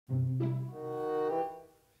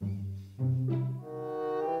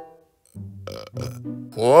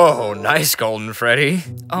Whoa, nice, Golden Freddy.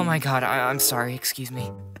 Oh my god, I'm sorry, excuse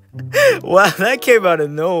me. Wow, that came out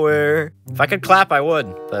of nowhere. If I could clap, I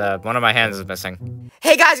would, but one of my hands is missing.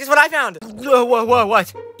 Hey guys, guess what I found?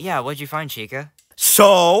 What? Yeah, what'd you find, Chica?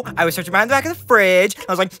 So, I was searching behind the back of the fridge.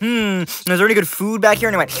 I was like, is there any good food back here?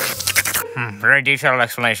 And I went, Very detailed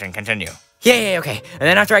explanation. Continue. Yeah, okay. And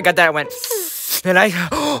then after I got that, I went, and I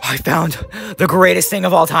found the greatest thing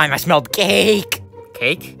of all time. I smelled cake.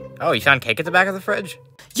 Cake? Oh, you found cake at the back of the fridge?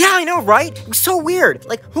 Yeah, I know, right? It was so weird.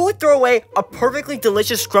 Like, who would throw away a perfectly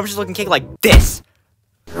delicious, scrumptious-looking cake like this?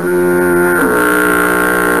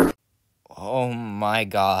 Oh my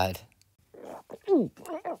god. Oh,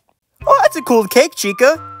 that's a cool cake,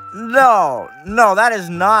 Chica. No, that is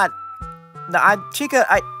not. No, Chica,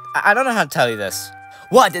 I don't know how to tell you this.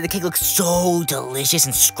 What? Did the cake look so delicious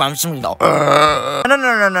and scrumptious? And we go,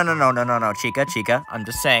 No, Chica. I'm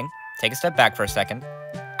just saying. Take a step back for a second.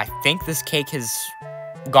 I think this cake has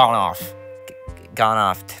gone off. Gone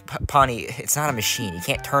off. Pawnee, it's not a machine. You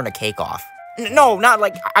can't turn a cake off. No, not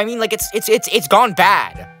like, I mean, like, it's gone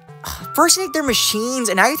bad. First you think they're machines,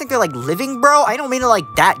 and now you think they're, like, living, bro? I don't mean it like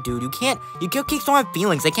that, dude. Cakes don't have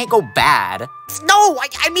feelings. They can't go bad. No,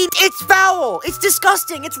 I mean, it's foul. It's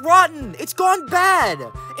disgusting. It's rotten. It's gone bad.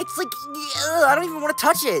 It's like, I don't even want to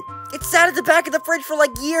touch it. It sat at the back of the fridge for,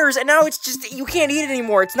 like, years, and now it's just, you can't eat it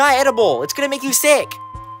anymore. It's not edible. It's gonna make you sick.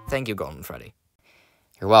 Thank you, Golden Freddy.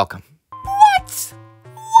 You're welcome. What?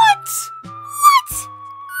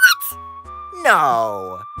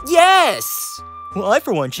 No. Yes. Well, I,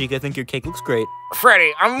 for one, Chica, think your cake looks great.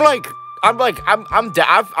 Freddy, I'm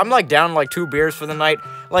down like 2 beers for the night.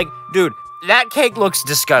 Like, dude, that cake looks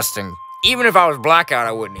disgusting. Even if I was blackout,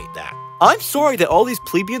 I wouldn't eat that. I'm sorry that all these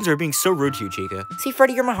plebeians are being so rude to you, Chica. See,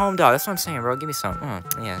 Freddy, you're my home dog. That's what I'm saying, bro. Give me some.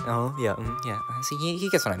 Yeah. See, he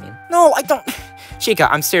gets what I mean. No, I don't. Chica,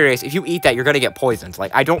 I'm serious. If you eat that, you're gonna get poisoned.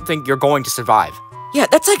 Like, I don't think you're going to survive. Yeah,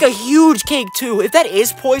 that's like a huge cake, too. If that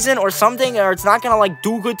is poison or something, or it's not gonna, like,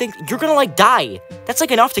 do good things, you're gonna, like, die. That's,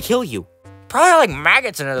 like, enough to kill you. Probably like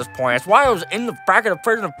maggots in it at this point. That's why I was in the back of the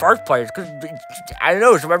fridge in the first place. Because, I don't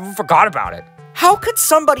know, so everyone forgot about it. How could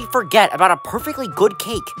somebody forget about a perfectly good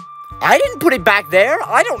cake? I didn't put it back there.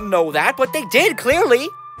 I don't know that, but they did, clearly.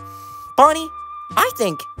 Bonnie, I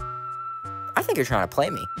think you're trying to play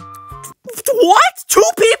me. What? 2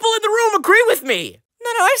 people in the room agree with me. No,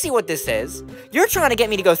 I see what this is. You're trying to get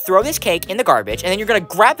me to go throw this cake in the garbage, and then you're gonna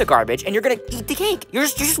grab the garbage, and you're gonna eat the cake. You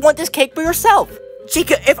just want this cake for yourself.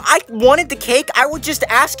 Chica, if I wanted the cake, I would just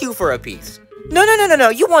ask you for a piece. No.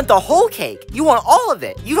 You want the whole cake. You want all of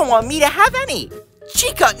it. You don't want me to have any.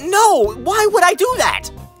 Chica, no. Why would I do that?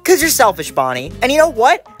 Because you're selfish, Bonnie. And you know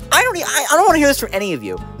what? I don't want to hear this from any of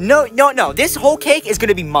you. No. This whole cake is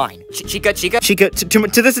gonna be mine. Chica. Chica, to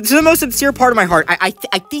the most sincere part of my heart, I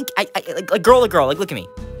think, like, girl to girl, like, look at me.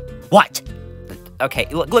 What? Okay,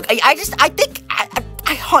 look, I think,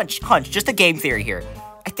 hunch, just a game theory here.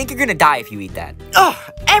 I think you're gonna die if you eat that. Ugh,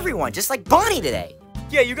 everyone, just like Bonnie today.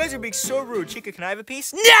 Yeah, you guys are being so rude. Chica, can I have a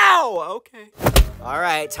piece? No! Okay. All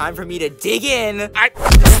right, time for me to dig in.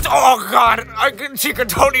 Oh, God. Chica,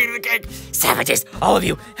 don't eat the cake. Savages, all of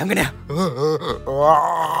you, I'm gonna... 1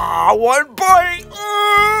 bite.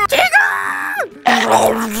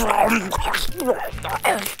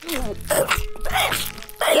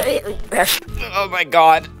 Oh, my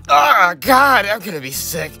God. Oh, God, I'm gonna be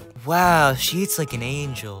sick. Wow, she eats like an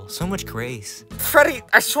angel. So much grace. Freddy,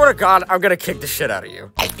 I swear to God, I'm gonna kick the shit out of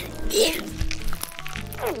you.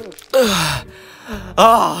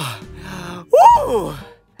 Oh, woo!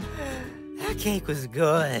 That cake was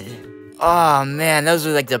good. Oh man, those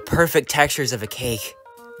are like the perfect textures of a cake.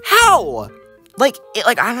 How? Like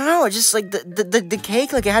I don't know. It's just like the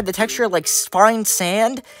cake, like it had the texture of like fine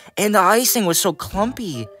sand, and the icing was so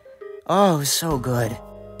clumpy. Oh, it was so good.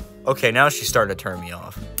 Okay, now she's starting to turn me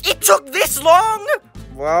off. It took this long?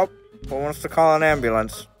 Well, who wants to call an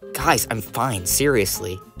ambulance? Guys, I'm fine,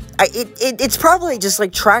 seriously. It's probably just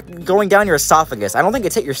like going down your esophagus. I don't think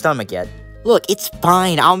it's hit your stomach yet. Look, it's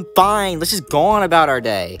fine, I'm fine. Let's just go on about our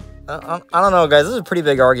day. I don't know, guys. This is a pretty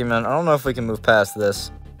big argument. I don't know if we can move past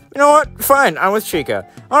this. You know what? Fine, I'm with Chica.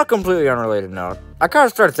 On a completely unrelated note, I kind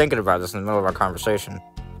of started thinking about this in the middle of our conversation.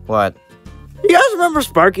 What? You guys remember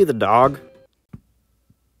Sparky the dog?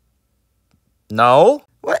 No?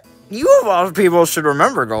 What? You of all people should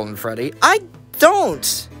remember Golden Freddy. I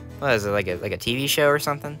don't. What is it, like a TV show or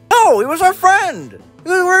something? No, he was our friend.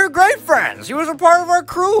 We were great friends. He was a part of our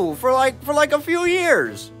crew for like a few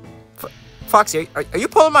years. Foxy, are you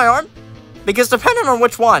pulling my arm? Because depending on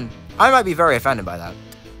which one, I might be very offended by that.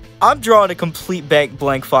 I'm drawing a complete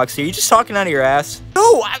blank, Foxy. Are you just talking out of your ass?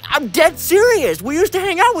 No, I'm dead serious. We used to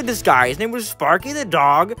hang out with this guy. His name was Sparky the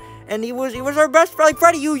dog, and he was our best friend. Like,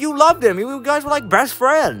 Freddy, you loved him. You guys were like best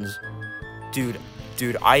friends. Dude,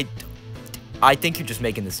 I think you're just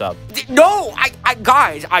making this up. No,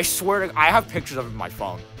 guys, I swear to, I have pictures of it on my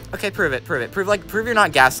phone. Okay, prove it. Prove you're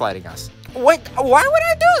not gaslighting us. Wait, why would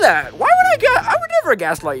I do that? I would never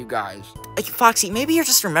gaslight you guys. Like, Foxy, maybe you're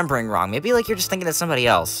just remembering wrong. Maybe, like, you're just thinking of somebody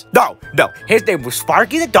else. No, his name was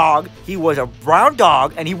Sparky the dog. He was a brown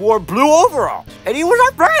dog, and he wore blue overalls, and he was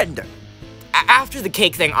our friend. After the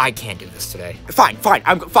cake thing, I can't do this today. Fine,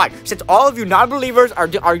 I'm fine. Since all of you non-believers are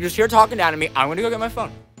just here talking down to me, I'm gonna go get my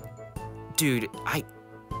phone. Dude, I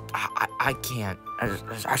can't.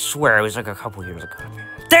 I swear it was like a couple years ago.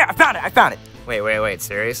 There, I found it. Wait,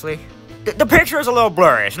 seriously? The picture is a little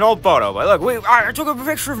blurry. It's an old photo, but look, I took a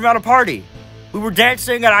picture of him at a party. We were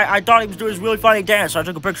dancing, and I thought he was doing this really funny dance, so I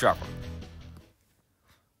took a picture of him.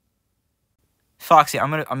 Foxy,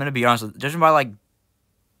 I'm gonna be honest with you. Judging by like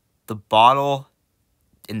the bottle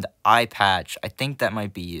and the eye patch, I think that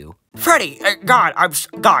might be you. Freddy, guys,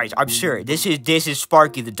 I'm serious. This is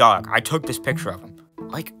Sparky the dog. I took this picture of him.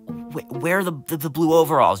 Like, where are the blue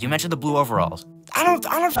overalls? You mentioned the blue overalls. I don't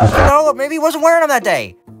know. Maybe he wasn't wearing them that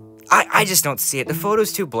day. I just don't see it. The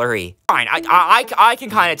photo's too blurry. Fine, I can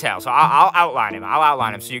kind of tell, so I'll outline him. I'll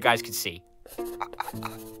outline him so you guys can see.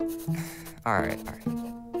 All right.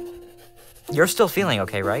 You're still feeling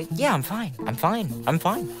okay, right? Yeah, I'm fine.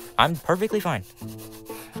 I'm perfectly fine.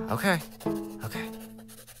 Okay.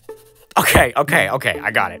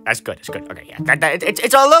 I got it. That's good. Okay, yeah.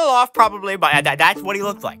 It's a little off probably, but that's what he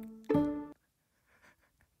looked like.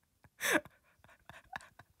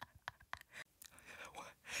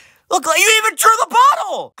 Look, you even drew the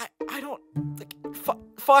bottle! I don't... Like,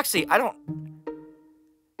 Foxy, I don't...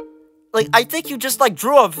 Like, I think you just, like,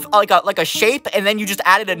 drew like a shape, and then you just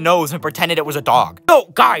added a nose and pretended it was a dog. No,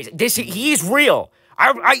 guys, he's real.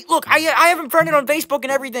 Look, I have him friended on Facebook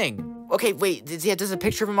and everything. Okay, wait, does a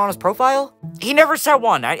picture of him on his profile? He never set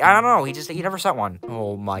one. I don't know. He never set one.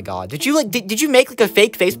 Oh my god. Did you make, like, a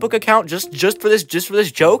fake Facebook account just for this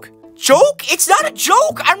joke? Joke? It's not a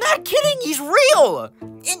joke! I'm not kidding! He's real!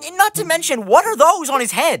 And not to mention, what are those on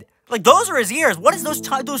his head? Like, those are his ears. What is those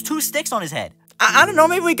two sticks on his head? I don't know,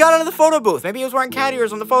 maybe we got out of the photo booth. Maybe he was wearing cat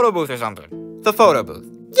ears on the photo booth or something. The photo booth.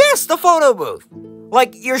 Yes, the photo booth!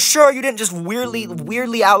 Like, you're sure you didn't just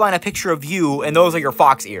weirdly outline a picture of you and those are your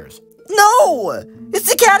fox ears? No! It's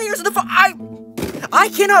the cat ears of the I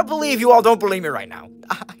cannot believe you all don't believe me right now.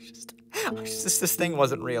 This thing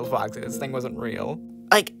wasn't real, Foxy. This thing wasn't real.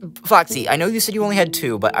 Like, Foxy, I know you said you only had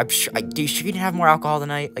 2, but I'm sure, you didn't have more alcohol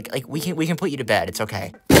tonight? Like, we can put you to bed, it's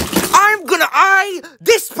okay.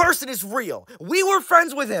 This person is real. We were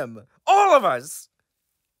friends with him. All of us.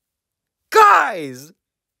 Guys!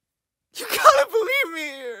 You gotta believe me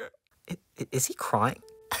here. Is he crying?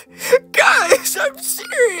 Guys, I'm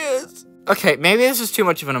serious. Okay, maybe this is too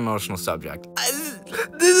much of an emotional subject.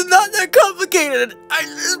 This is not that complicated.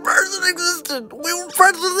 This person existed. We were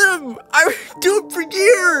friends with him. I knew him for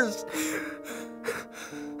years.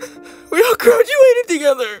 We all graduated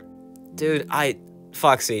together. Dude,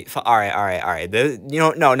 Foxy, all right.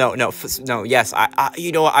 No, yes,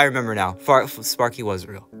 you know what, I remember now. Sparky was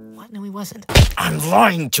real. What? No, he wasn't. I'm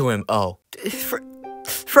lying to him, oh.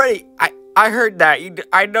 Freddy, I heard that.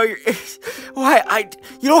 I know you're... Why?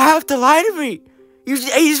 You don't have to lie to me.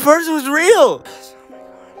 This person was real.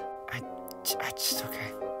 I just,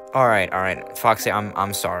 okay. All right, Foxy,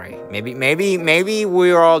 I'm sorry. Maybe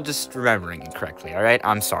we were all just remembering incorrectly, all right?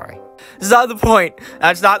 I'm sorry. It's not the point.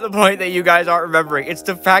 That's not the point that you guys aren't remembering. It's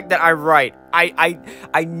the fact that I'm right. I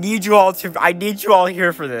need you all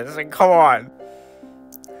here for this. Like, come on.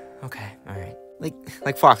 Okay, all right.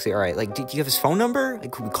 Like Foxy, all right. Like, do you have his phone number?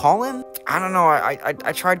 Like, could we call him? I don't know.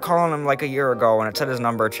 I tried calling him like a year ago, and it said his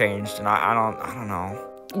number changed, and I don't know.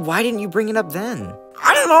 Why didn't you bring it up then?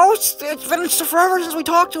 I don't know. It's been forever since we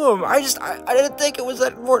talked to him. I didn't think it was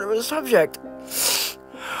that important of a subject.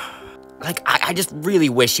 Like, I just really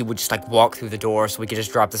wish he would just, like, walk through the door so we could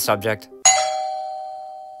just drop the subject.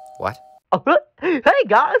 What? Hey,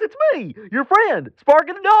 guys, it's me, your friend,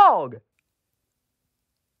 Sparky the dog.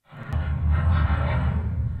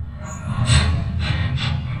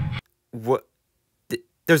 What?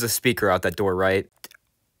 There's a speaker out that door, right?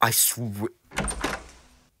 I swear.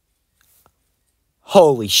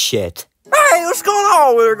 Holy shit. Hey, what's going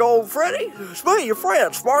on with her, old Freddy? It's me, your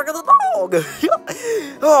friend, Sparky the dog.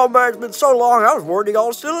 Oh, man, it's been so long. I was worried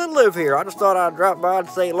y'all still didn't live here. I just thought I'd drop by and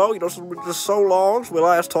say hello. You know, it's been just so long since we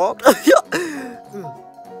last talked.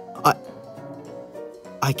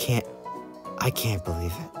 I can't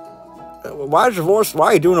believe it. Why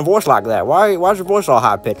are you doing a voice like that? Why's your voice all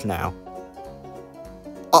high-pitched now?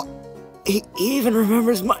 Oh, he even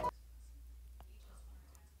remembers my...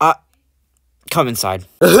 Come inside.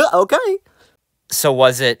 Okay. So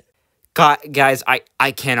was it... Guys, I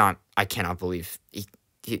cannot believe...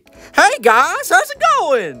 Hey, guys, how's it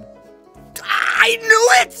going? I knew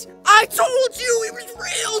it! I told you it was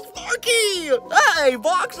real, Sparky! Hey,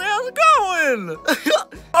 Foxy, how's it going?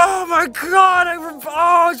 Oh, my God.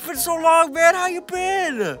 It's been so long, man. How you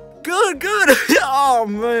been? Good. Oh,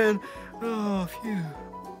 man. Oh, phew.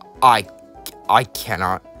 I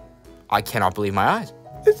cannot believe my eyes.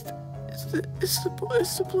 It's the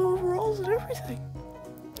blue overalls and everything.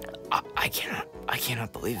 I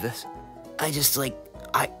cannot believe this. I'm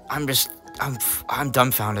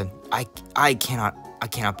dumbfounded. I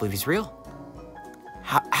cannot believe he's real.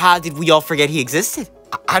 How did we all forget he existed?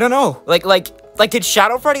 I don't know. Like, did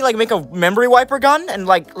Shadow Freddy, like, make a memory wiper gun and,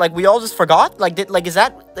 like, we all just forgot? Did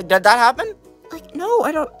that happen? Like, no,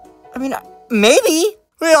 I don't, I mean, maybe.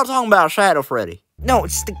 We're all talking about Shadow Freddy. No,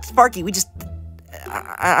 it's Sparky, we just...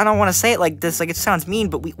 I don't want to say it like this, like it sounds mean,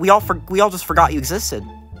 but we all just forgot you existed.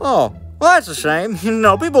 Oh, well, that's a shame. You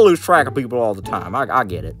know, people lose track of people all the time. I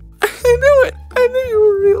get it. I knew it. I knew you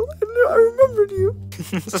were real. I remembered you.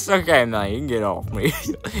 It's okay, man. You can get off me.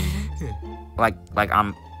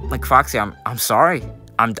 Foxy, I'm sorry.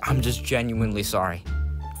 I'm just genuinely sorry.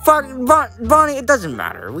 Bonnie, it doesn't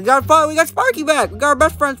matter. We got Sparky back. We got our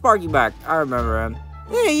best friend Sparky back. I remember him.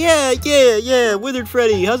 Yeah. Withered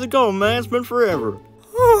Freddy, how's it going, man? It's been forever.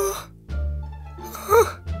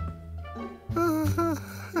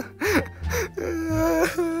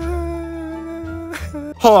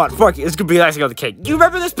 Hold on, Sparky, it's gonna be nice to go to the cake. You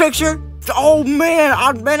remember this picture? Oh, man,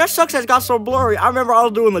 that sucks that it got so blurry. I remember I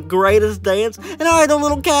was doing the greatest dance, and I had the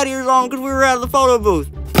little cat ears on because we were out of the photo booth.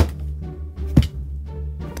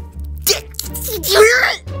 Did you hear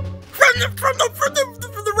it? From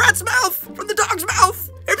the rat's mouth, from the dog's mouth,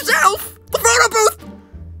 himself, the photo booth.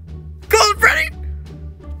 Go on, Freddy.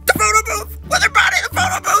 The photo booth, with her body in the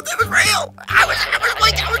photo booth, it was real. I was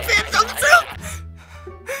fanning on the truth.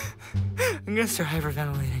 I'm gonna start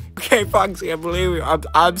hyperventilating. Okay, Foxy, I believe you.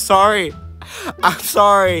 I'm sorry. I'm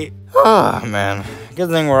sorry. Oh, man. Good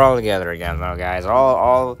thing we're all together again, though, guys.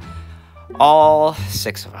 All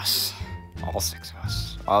 6 of us. All 6 of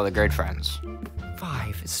us. All the great friends.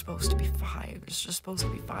 5. It's supposed to be 5. It's just supposed to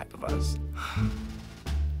be 5 of us.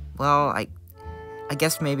 Well, I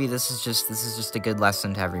guess maybe this is just a good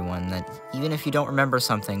lesson to everyone that even if you don't remember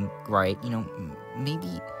something right, you know,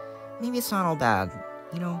 maybe it's not all bad.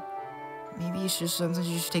 You know, maybe sometimes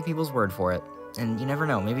you should take people's word for it. And you never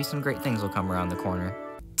know, maybe some great things will come around the corner.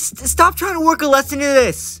 Stop trying to work a lesson into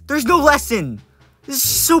this! There's no lesson! This is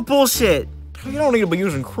so bullshit! You don't need to be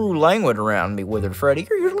using crude language around me, Withered Freddy.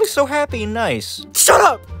 You're usually so happy and nice. Shut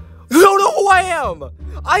up! You don't know who I am!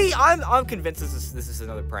 I'm convinced this is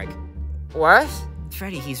another prank. What?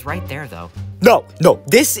 Freddy, he's right there, though. No,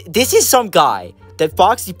 this is some guy that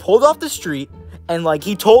Foxy pulled off the street, and, like,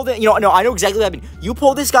 he told it, no, I know exactly what happened. You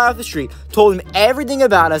pulled this guy off the street, told him everything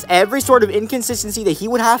about us, every sort of inconsistency that he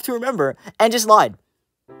would have to remember, and just lied.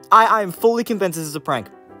 I am fully convinced this is a prank.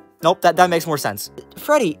 Nope, that makes more sense.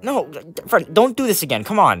 Freddy, don't do this again,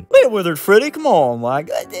 come on. Wait, Withered Freddy, come on, like,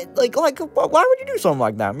 why would you do something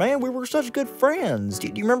like that, man? We were such good friends.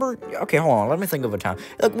 Do you remember? Okay, hold on, let me think of a time.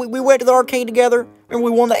 Like, we went to the arcade together, and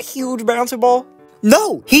we won that huge bouncy ball.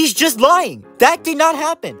 No, he's just lying. That did not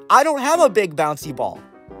happen. I don't have a big bouncy ball.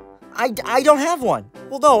 I don't have one.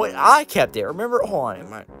 Well, no, I kept it. Remember? Hold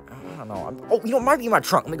on. I don't know. It might be in my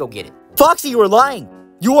trunk. Let me go get it. Foxy, you are lying.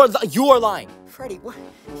 You are lying. Freddy, what?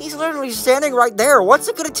 He's literally standing right there. What's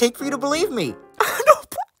it gonna take for you to believe me?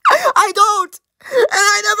 I don't. And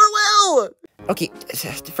I never will. Okay,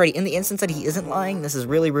 Freddy, in the instance that he isn't lying, this is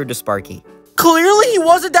really rude to Sparky. Clearly, he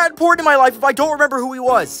wasn't that important in my life if I don't remember who he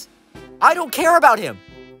was. I don't care about him.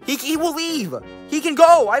 He will leave. He can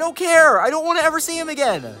go. I don't care. I don't want to ever see him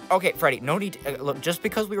again. Okay, Freddy, no need to, look, just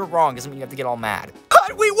because we were wrong doesn't mean you have to get all mad.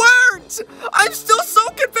 God, we weren't. I'm still so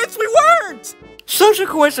convinced we weren't. Such a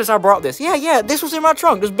coincidence I brought this. Yeah, this was in my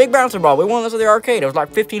trunk. This big bouncer ball. We won this at the arcade. It was like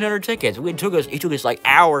 1,500 tickets. It took us like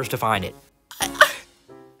hours to find it.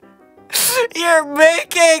 You're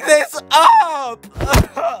making this up.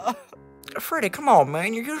 Freddy, come on,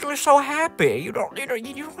 man. You're usually so happy. You don't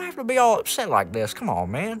have to be all upset like this. Come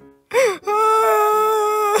on, man. My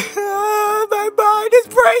mind is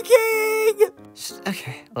breaking.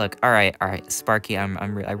 Okay, look, all right, Sparky, I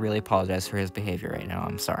really apologize for his behavior right now.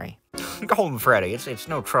 I'm sorry. Call him Freddy. It's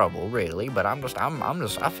no trouble, really. But I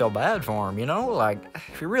feel bad for him. You know, like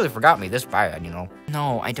if he really forgot me this bad, you know.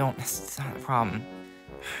 No, I don't. That's not a problem.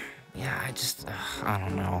 Yeah, I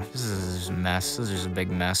don't know. This is a mess. This is just a big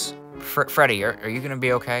mess. Freddy, are you gonna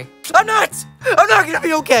be okay? I'm not! I'm not gonna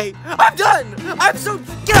be okay! I'm done! I'm so...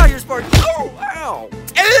 Get out of here, Sparky! Oh, ow!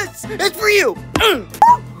 It's for you!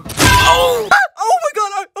 Oh! Oh my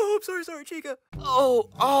god! I'm sorry, Chica. Oh,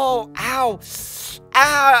 ow.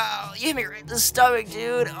 Ow! You hit me right in the stomach,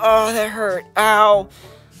 dude. Oh, that hurt. Ow.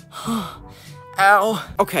 Ow.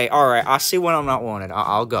 Okay, alright, I'll see when I'm not wanted.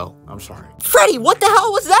 I'll go. I'm sorry. Freddy, what the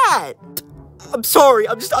hell was that? I'm sorry.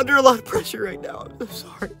 I'm just under a lot of pressure right now. I'm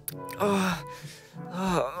sorry.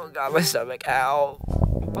 Oh god, my stomach. Ow.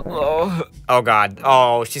 Oh god.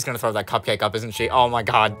 Oh, she's gonna throw that cupcake up, isn't she? Oh my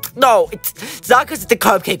god. No, it's not because the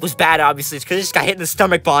cupcake was bad, obviously. It's because it just got hit in the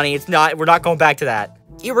stomach, Bonnie. It's not. We're not going back to that.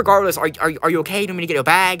 Irregardless, are you okay? Do you want me to get you a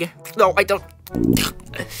bag? No, I don't.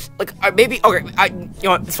 Like, maybe. Okay, you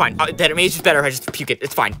know what? It's fine. Maybe it's just better. I just puke it.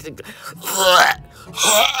 It's fine.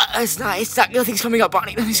 It's not. Nothing's coming up,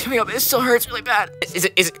 Bonnie. Nothing's coming up. It still hurts really bad. Is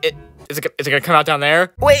it gonna come out down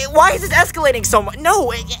there? Wait, why is this escalating so much?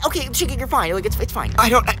 No, okay, Chica, you're fine. Like, it's fine.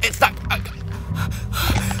 It's not.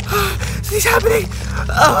 Something's happening.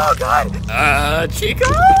 Oh god. Chica?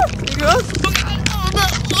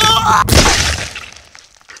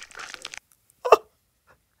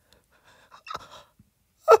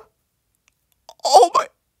 Oh my.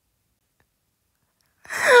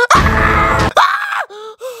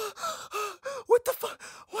 What the fuck?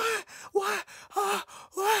 What?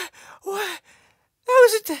 That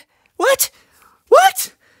was a... What?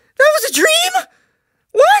 That was a dream?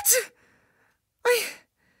 What? I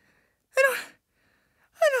don't...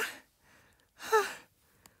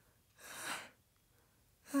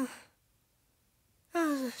 That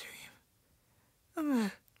was a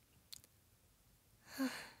dream.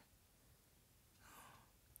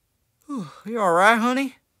 You alright,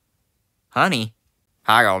 honey? Honey?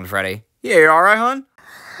 Hi, Golden Freddy. Yeah, you alright, hon?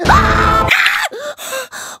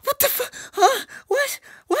 What the fuck? Huh? What?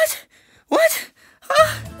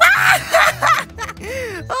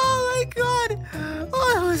 Oh my god!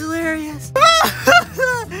 Oh, that was hilarious!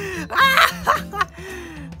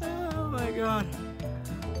 Oh my god!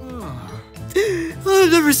 Oh.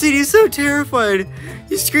 I've never seen you so terrified.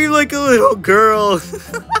 You scream like a little girl.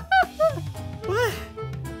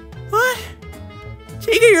 What?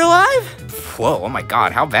 Chica, you're alive? Whoa, oh my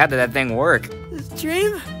god, how bad did that thing work? This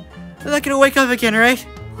dream? I'm not gonna wake up again, right?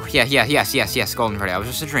 Yes, Golden Freddy. That was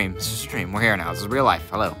just a dream. It's just a dream. We're here now. This is real life.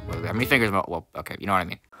 Hello. How many fingers? Well, okay, you know what I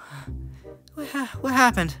mean. What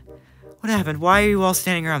happened? Why are you all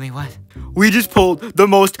standing around me? What? We just pulled the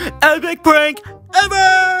most epic prank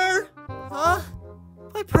ever! Huh?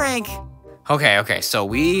 What prank? Okay, so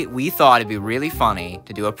we thought it'd be really funny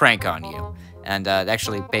to do a prank on you. And,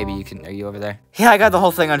 actually, baby, are you over there? Yeah, I got the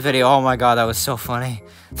whole thing on video. Oh my god, that was so funny.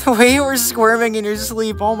 The way you were squirming in your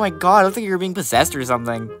sleep. Oh my god, I don't think you were being possessed or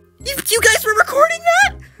something. You guys were recording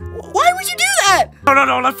that? Why would you do that?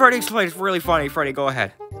 No, let Freddy explain. It's really funny. Freddy, go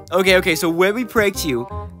ahead. Okay, so when we pranked you,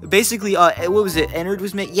 basically, what was it? Ennard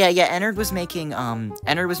was making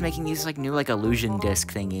these, like, new, like, illusion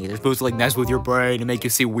disc thingy. They're supposed to, like, mess with your brain and make you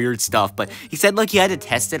see weird stuff, but he said, like, he had to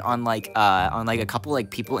test it on, a couple,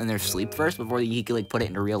 like, people in their sleep first before he could, like, put it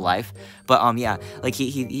into real life, but, yeah, like,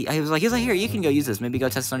 he was like, here, you can go use this, maybe go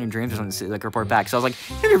test it on your dreams or something, like, report back, so I was like,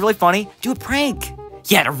 it'd be really funny, do a prank!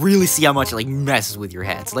 Yeah, to really see how much it, like, messes with your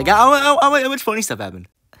heads, like, how much funny stuff happened.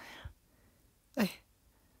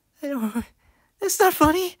 I don't... That's not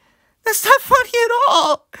funny. That's not funny at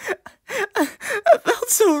all. I felt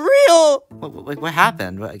so real. What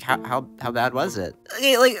happened? Like, how bad was it?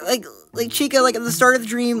 Okay, like Chica, like at the start of the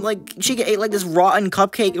dream, like Chica ate like this rotten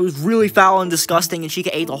cupcake. It was really foul and disgusting, and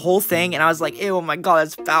Chica ate the whole thing. And I was like, ew, oh my god,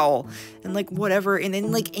 that's foul. And like whatever. And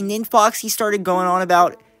then Foxy started going on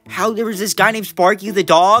about how there was this guy named Sparky the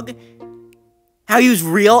dog. How he was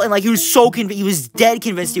real, and like he was so convinced, he was dead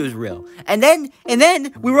convinced he was real. And then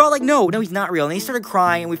we were all like, no, he's not real. And he started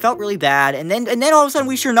crying, and we felt really bad. And then all of a sudden,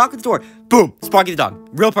 we sure knock at the door. Boom, Sparky the dog,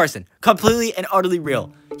 real person, completely and utterly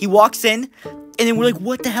real. He walks in, and then we're like,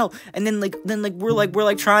 what the hell? And then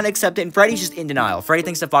we're trying to accept it, and Freddy's just in denial. Freddy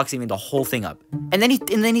thinks that Foxy made the whole thing up. And then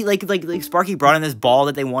he like Sparky brought in this ball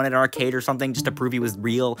that they wanted at an arcade or something just to prove he was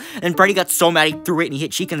real. And Freddy got so mad he threw it and he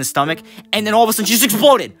hit Chica in the stomach. And then all of a sudden, she just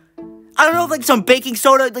exploded. I don't know, like some baking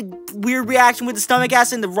soda, like weird reaction with the stomach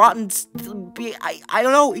acid and the rotten. I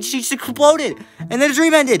don't know. She just exploded, and then the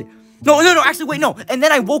dream ended. No. Actually, wait, no. And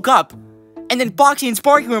then I woke up, and then Foxy and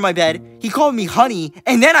Sparky were in my bed. He called me honey,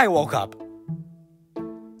 and then I woke up.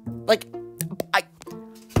 Like,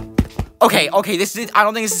 okay. This is. I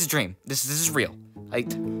don't think this is a dream. This is real.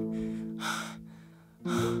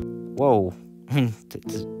 Whoa.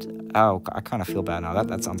 Oh, I kind of feel bad now.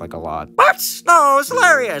 That sounds like a lot. What? No, it's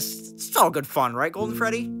hilarious. It's all good fun, right, Golden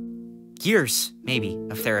Freddy? Years, maybe,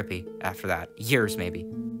 of therapy after that. Years, maybe.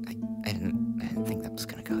 I didn't think that was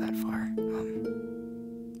gonna go that far.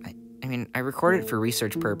 I mean, I recorded it for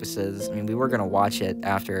research purposes. I mean, we were gonna watch it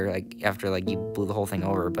after you blew the whole thing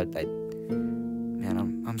over, but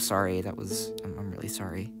man, I'm sorry. I'm really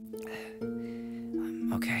sorry.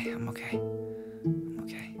 I'm okay.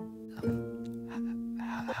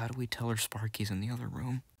 How do we tell her Sparky's in the other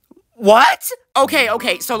room? What? Okay,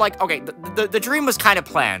 so the dream was kind of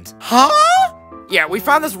planned. Huh? Yeah, we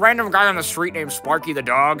found this random guy on the street named Sparky the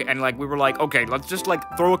dog, and we were like, okay, let's just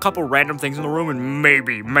throw a couple random things in the room and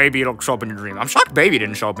maybe it'll show up in your dream. I'm shocked Baby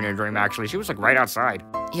didn't show up in your dream, actually. She was right outside.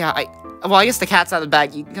 Yeah, I guess the cat's out of the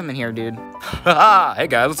bag. You can come in here, dude. Haha, hey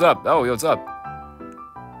guys, what's up? Oh, what's up?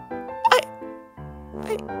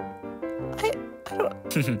 I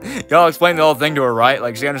don't... Y'all explained the whole thing to her, right?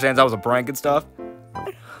 Like, she understands that was a prank and stuff?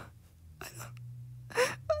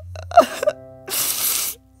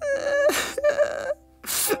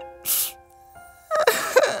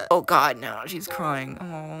 Oh God, no, she's crying. Oh,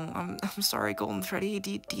 I'm sorry, Golden Freddy.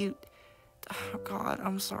 Do you... Oh God,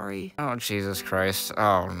 I'm sorry. Oh, Jesus Christ.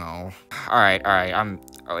 Oh, no. Alright,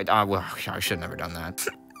 well, I should have never done that.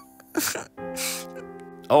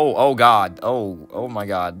 Oh God. Oh my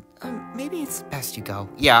God. Maybe it's best you go.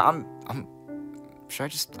 Yeah,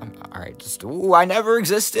 alright, ooh, I never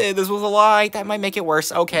existed. This was a lie. That might make it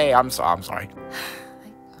worse. Okay, I'm sorry.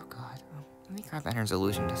 Oh God. Let me grab Enter's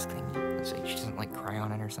illusion disc thing. So she doesn't cry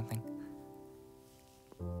on it or something.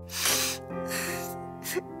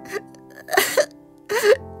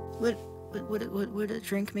 Would a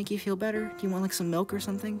drink make you feel better? Do you want some milk or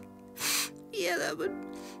something? Yeah, that would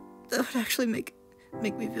actually make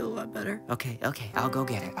me feel a lot better. Okay, I'll go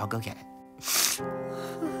get it.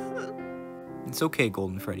 It's okay,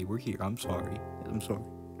 Golden Freddy. We're here. I'm sorry.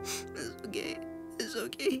 It's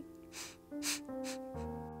okay.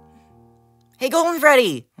 Hey, Golden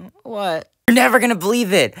Freddy! What? You're never gonna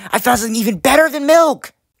believe it! I found something even better than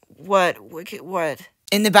milk! What?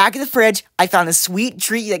 In the back of the fridge, I found a sweet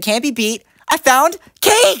treat that can't be beat. I found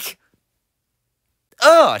cake!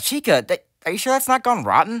 Ugh, Chica, are you sure that's not gone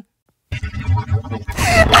rotten? Oh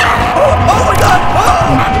my God!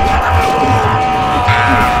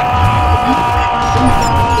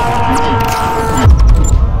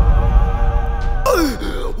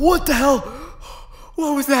 What the hell?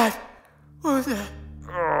 What was that? Oh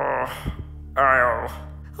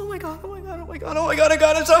my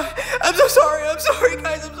god, I'm sorry. I'm so sorry,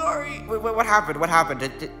 guys, I'm sorry. What happened?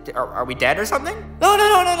 Are we dead or something? No,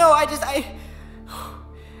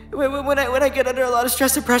 when I get under a lot of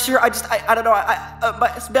stress and pressure, I don't know,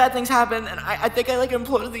 bad things happen, and I think I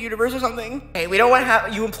imploded the universe or something. Hey, we don't want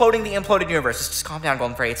you imploding the imploded universe. Just calm down,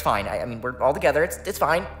 Golden Freddy, it's fine. I mean, we're all together, it's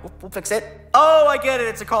fine. We'll fix it. Oh, I get it,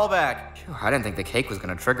 it's a callback. Phew, I didn't think the cake was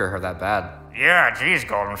gonna trigger her that bad. Yeah, geez,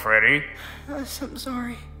 Golden Freddy. I'm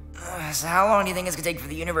sorry. So how long do you think it's gonna take for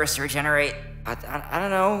the universe to regenerate? I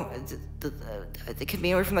don't know. It could be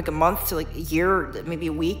anywhere from a month to a year, maybe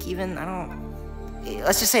a week even. I don't know.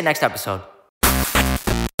 Let's just say next episode.